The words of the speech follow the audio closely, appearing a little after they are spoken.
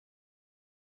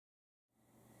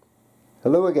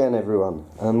Hello again everyone,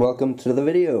 and welcome to the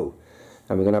video.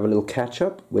 And we're going to have a little catch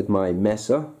up with my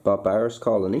Messor Barbarus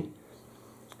colony.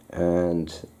 And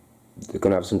they're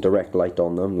going to have some direct light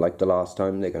on them. Like the last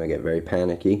time, they're going to get very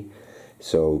panicky.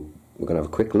 So we're going to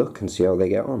have a quick look and see how they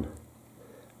get on.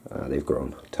 They've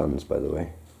grown tons, by the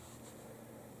way.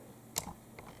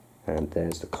 And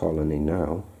there's the colony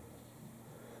now.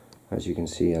 As you can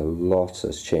see, a lot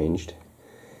has changed.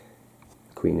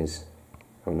 The queen is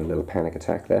having a little panic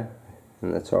attack there in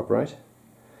the top right,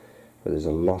 but there's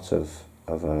a lot of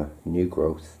new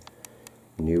growth,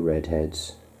 new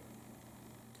redheads,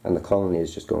 and the colony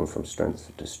is just going from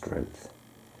strength to strength.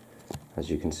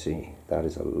 As you can see, that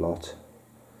is a lot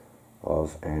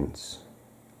of ants.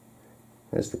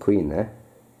 There's the queen there,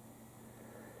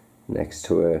 next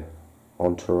to her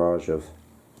entourage of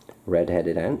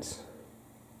red-headed ants.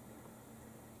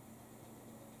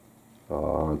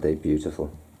 Oh, aren't they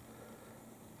beautiful?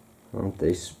 Aren't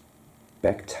they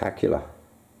spectacular?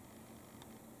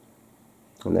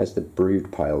 And there's the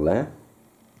brood pile there.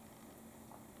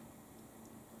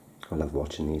 I love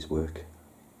watching these work.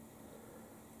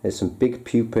 There's some big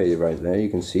pupae right there, you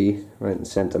can see, right in the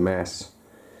centre mass.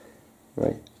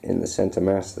 Right in the centre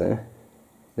mass there.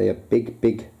 They are big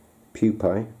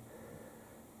pupae,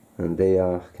 and they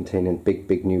are containing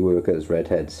big new workers,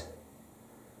 redheads.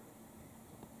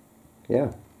 Yeah,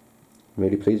 I'm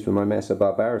really pleased with my Messor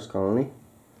Barbarus colony.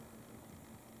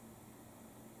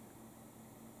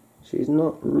 She's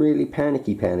not really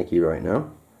panicky right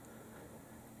now,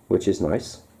 which is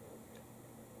nice.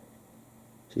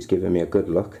 She's giving me a good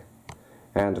look,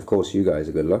 and of course you guys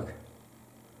a good look.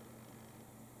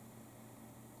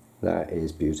 That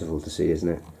is beautiful to see, isn't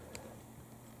it?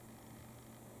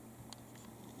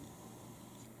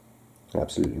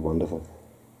 Absolutely wonderful.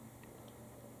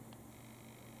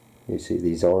 You see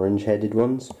these orange-headed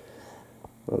ones?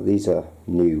 Well, these are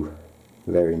new,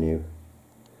 very new.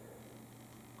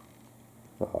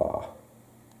 Ah.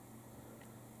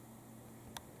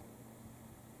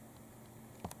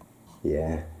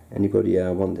 Yeah, anybody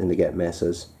wanting to get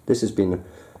Messors? This has been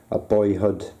a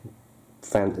boyhood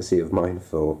fantasy of mine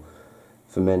for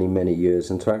many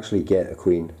years, and to actually get a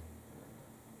queen.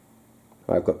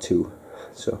 I've got two,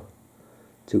 so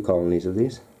 2 colonies of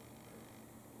these.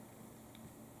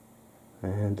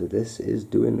 And this is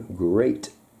doing great.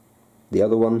 The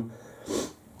other one,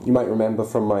 you might remember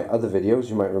from my other videos,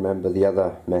 you might remember the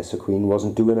other Messor queen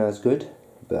wasn't doing as good,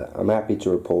 but I'm happy to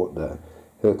report that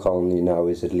her colony now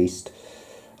is at least,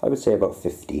 I would say, about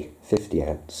 50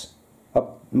 ants. A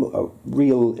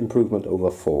real improvement over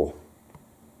 4.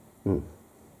 So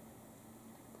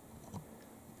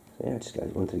yeah, I just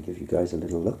wanted to give you guys a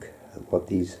little look at what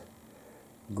these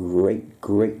great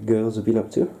girls have been up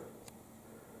to.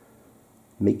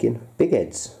 Making big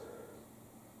heads.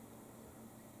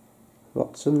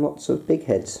 Lots and lots of big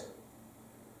heads.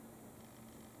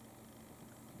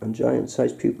 And giant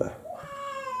sized pupa.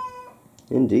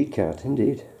 Indeed, cat,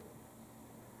 indeed.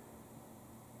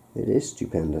 It is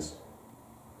stupendous.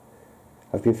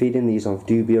 I've been feeding these on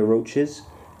dubia roaches,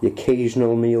 the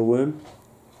occasional mealworm,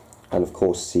 and of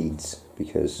course seeds,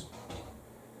 because,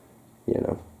 you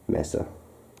know, Messor.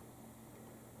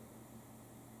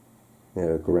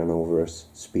 They're a granivorous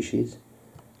species.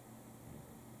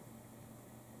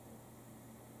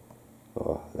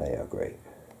 Oh, they are great.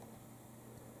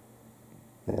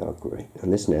 They are great.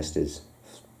 And this nest it's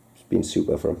been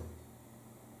super for them.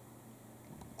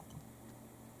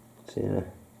 So yeah,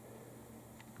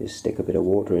 just stick a bit of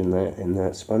water in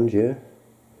that sponge here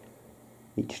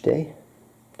each day,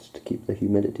 just to keep the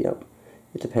humidity up.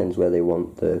 It depends where they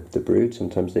want the brood.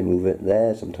 Sometimes they move it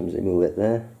there, sometimes they move it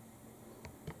there.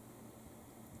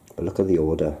 But look at the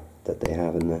order that they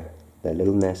have in their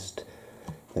little nest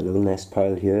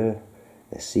pile here,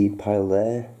 their seed pile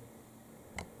there,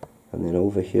 and then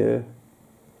over here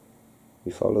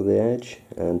you follow the edge,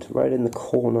 and right in the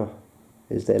corner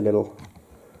is their little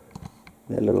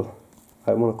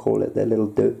I want to call it their little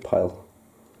dirt pile,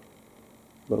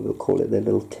 but we'll call it their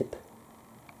little tip.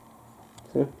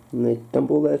 So, and they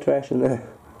dump all their trash in there.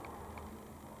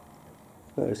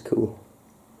 That is cool.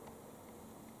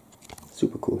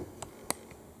 Super cool.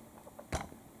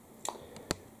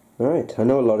 Alright, I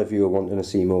know a lot of you are wanting to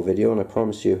see more video, and I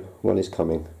promise you one is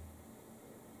coming.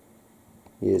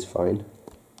 He is fine.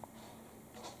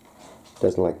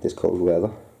 Doesn't like this cold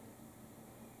weather.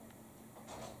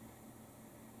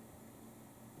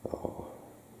 Oh,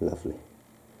 lovely.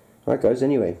 Alright guys,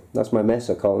 anyway, that's my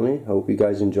Messor colony. I hope you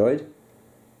guys enjoyed.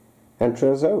 And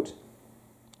trails out.